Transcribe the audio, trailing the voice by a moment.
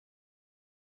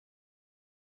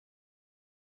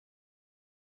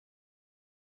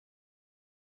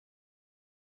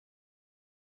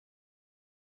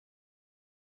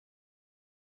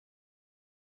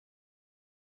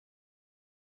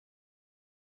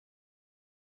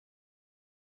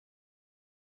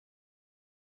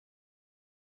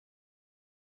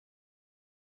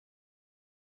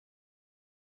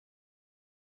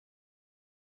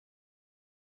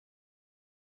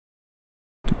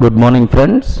Good morning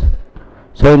friends.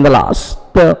 So in the last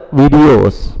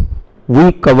videos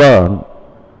we covered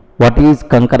what is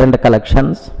concurrent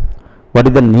collections, what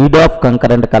is the need of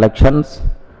concurrent collections,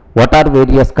 what are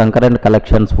various concurrent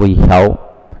collections we have.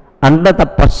 Under the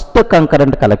first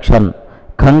concurrent collection,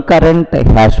 concurrent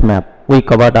hash map, we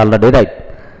covered already, right?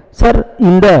 Sir,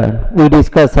 in that we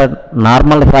discussed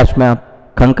normal hash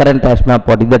map, concurrent hash map,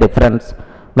 what is the difference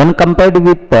when compared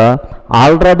with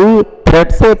already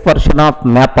thread safe version of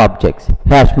map objects,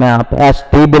 hash map, hash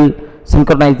table,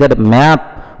 synchronized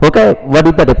map. Okay, what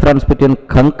is the difference between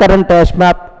concurrent hash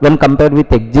map when compared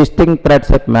with existing thread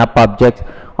safe map objects?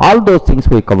 All those things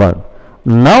we covered.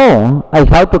 Now I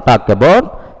have to talk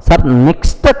about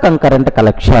next concurrent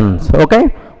collections. Okay,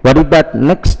 what is that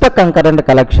next concurrent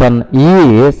collection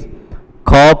is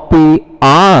copy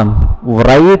on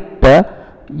write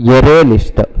array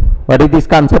list. What is this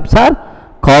concept, sir?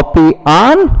 Copy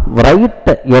on write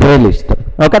array list.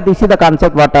 Okay, this is the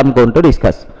concept what I am going to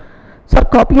discuss. Sir,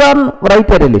 copy on write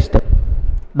array list,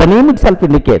 the name itself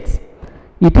indicates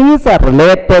it is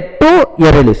related to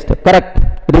array list. Correct,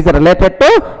 it is related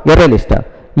to array list.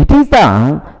 It is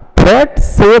the thread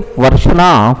safe version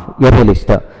of array list.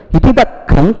 It is the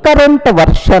concurrent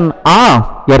version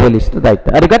of array list, right?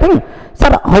 Are you getting?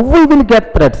 Sir, how we will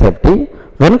get thread safety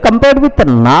when compared with the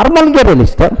normal array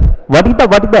list? What is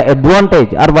the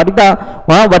advantage, or what is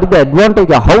the advantage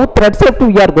of how thread safety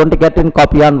we are going to get in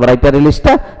copy on write array list?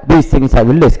 These things I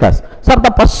will discuss. Sir,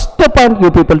 the first point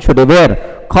you people should be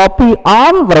aware, copy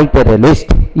on write array list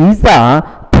is the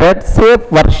thread safe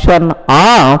version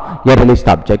of array list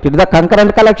object. It is the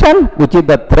concurrent collection which is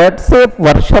the thread safe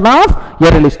version of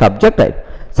array list object, right?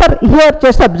 Sir, here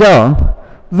just observe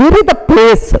where is the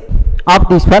place of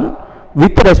this one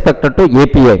with respect to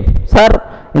API. Sir,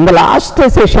 in the last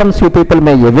sessions you people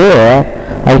may be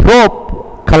aware, I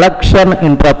hope collection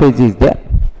interface is there.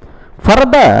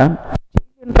 Further,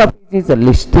 interface is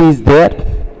list is there.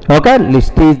 Okay,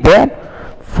 list is there.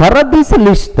 For this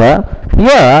list,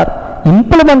 here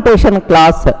implementation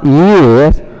class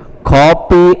is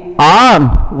copy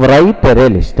on write array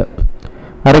list.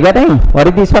 Are you getting? What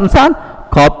is this one, sir?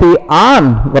 Copy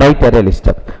on write array list.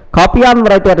 Copy on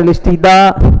write array list is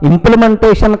the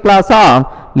implementation class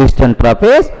of list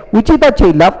interface, which is the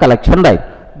child of collection, right?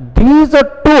 These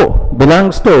two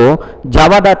belongs to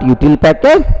java.util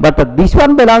package, but this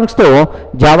one belongs to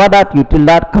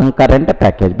java.util.concurrent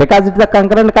package because it is a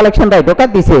concurrent collection, right? Okay,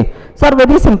 this is, sir,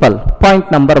 very simple. Point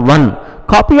number one,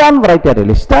 copy on write array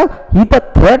list is the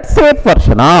thread safe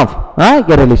version of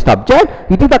array list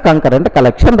object. It is the concurrent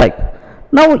collection, right?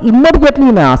 Now immediately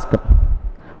you may ask,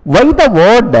 why the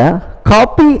word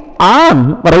copy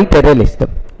on write array list?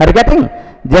 Are you getting?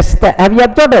 Just have you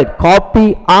observed it?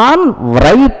 Copy on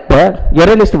write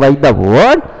array list, why the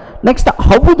word? Next,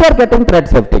 how we are getting thread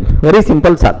safety? Very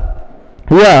simple, sir.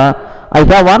 Here I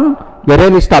have one array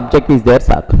list object is there,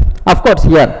 sir. Of course,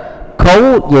 here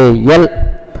cow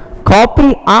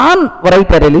copy on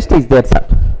write array list is there, sir.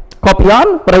 Copy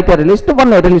on write array list,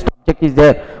 one array list object is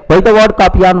there. Why the word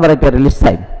copy on write array list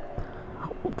side?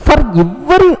 For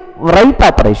every write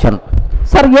operation,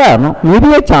 sir, here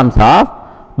maybe a chance of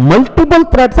multiple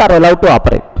threads are allowed to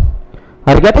operate.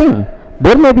 Are you getting?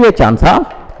 There may be a chance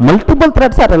of multiple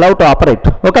threads are allowed to operate.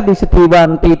 Okay, this is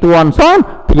T1, T2 and so on,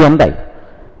 Tn, right?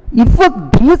 If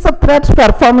these threads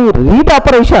performing read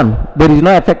operation, there is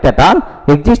no effect at all.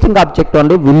 Existing object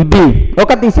only will be,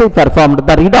 okay, this is performed.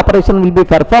 The read operation will be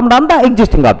performed on the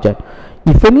existing object.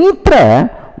 If any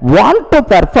thread want to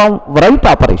perform write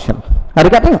operation, are you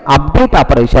getting? Update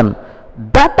operation,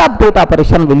 that update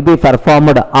operation will be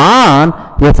performed on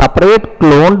a separate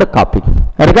cloned copy.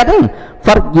 Are you getting?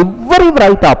 For every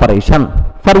write operation,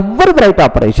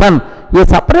 a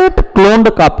separate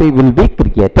cloned copy will be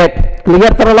created.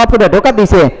 Clear for all of that? Okay,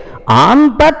 this is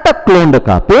on that cloned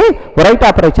copy, write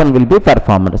operation will be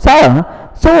performed. So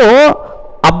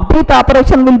update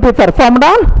operation will be performed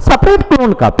on separate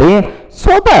cloned copy,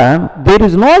 so that there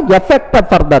is no effect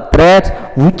for the threads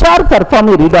which are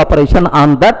performing read operation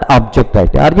on that object,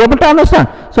 right? Are you able to understand?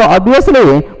 So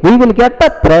obviously we will get the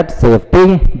thread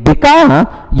safety because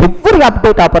every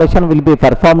update operation will be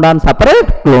performed on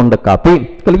separate cloned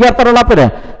copy. Clear for all of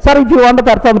it? Sir, if you want to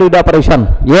perform read operation,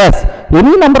 yes,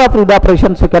 any number of read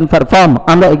operations you can perform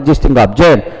on the existing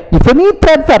object. If any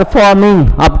thread performing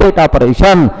update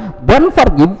operation, then for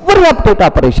every update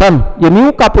operation a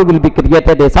new copy will be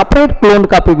created, a separate cloned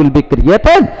copy will be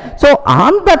created. So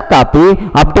on that copy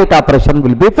update operation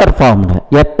will be performed.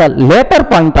 At a later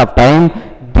point of time,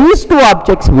 these two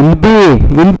objects will be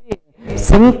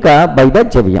sync by the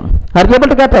JVM. Are you able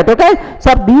to get it? Okay.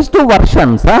 So these two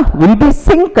versions will be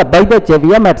sync by the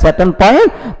JVM at certain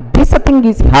point. This thing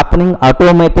is happening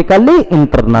automatically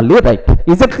internally, right?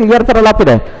 Is it clear for all of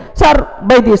you? Sir,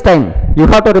 by this time you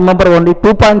have to remember only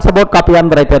 2 points about copy on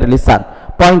write ArrayList, sir.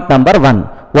 Point number 1.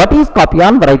 What is copy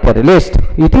on write ArrayList?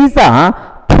 It is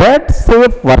a thread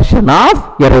safe version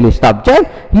of ArrayList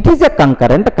object. It is a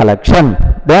concurrent collection.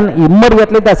 Then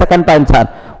immediately the second point, sir.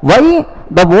 Why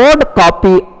the word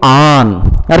copy on?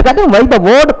 Are you getting why the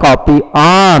word copy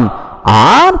on?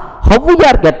 Or how we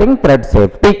are getting thread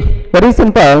safety? Very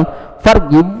simple. For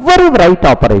every write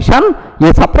operation,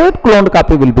 a separate cloned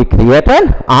copy will be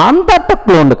created. On that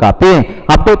cloned copy,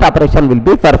 update operation will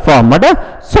be performed,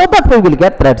 so that we will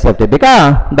get thread safety.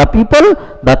 Because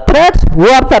the threads who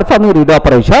are performing read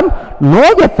operation, no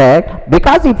effect,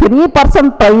 because if any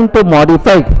person trying to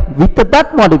modify, with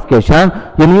that modification,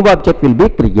 a new object will be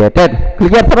created.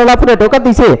 Clear for all of it? Okay,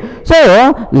 this is.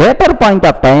 So, later point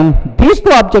of time, these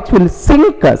two objects will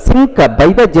sync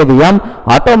by the JVM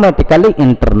automatically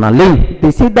internally.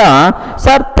 This is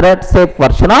the thread safe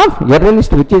version of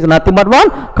ArrayList, which is nothing but one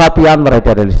copy on write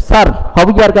ArrayList. Sir, how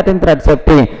we are getting thread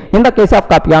safety? In the case of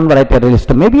copy on write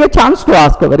ArrayList, maybe a chance to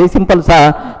ask. Very simple,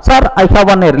 sir. Sir, I have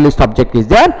one ArrayList object is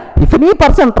there. If any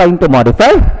person trying to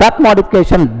modify, that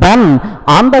modification done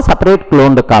on the separate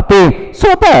cloned copy,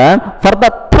 so that for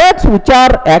the threads which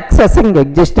are accessing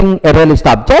existing ArrayList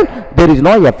object, there is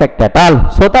no effect at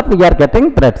all. So that we are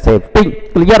getting thread safety.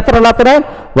 Clear for all of you?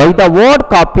 Why the word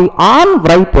copy on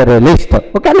write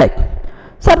ArrayList? Okay, like.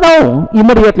 Sir, now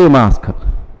immediately you ask,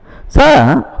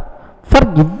 sir, for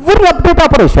every update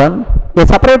operation, a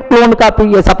separate cloned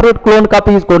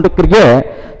copy is going to create.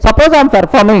 Suppose I am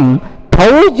performing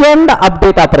 1000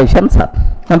 update operations, sir.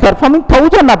 I am performing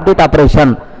 1000 update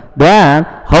operation. Then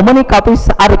how many copies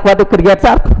are required to create,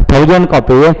 sir? 1000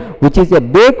 copies, which is a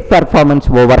big performance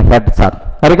overhead, sir.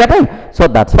 Are you getting? So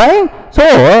that's why.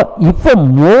 So if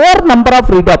more number of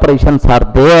read operations are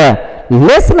there,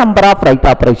 less number of write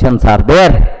operations are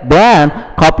there, then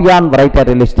copy on write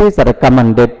ArrayList is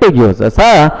recommended to use.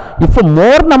 So if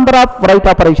more number of write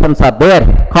operations are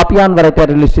there, copy on write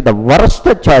ArrayList is the worst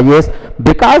choice,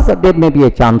 because there may be a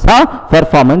chance of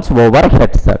performance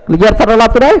overheads. Clear for all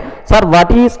of you, right? Sir,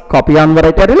 what is copy on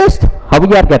write ArrayList? How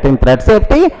we are getting thread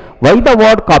safety? Why the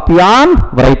word copy on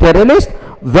write ArrayList?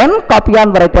 When copy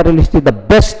on write ArrayList is the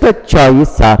best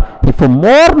choice, if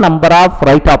more number of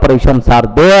write operations are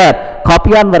there,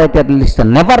 copy on write ArrayList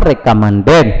never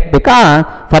recommended, because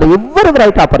for every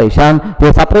write operation,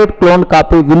 a separate clone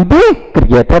copy will be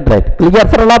created, right? Clear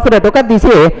for all of it? Okay, this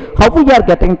is how we are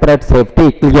getting thread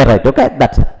safety. Clear, right? Okay,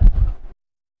 that's it.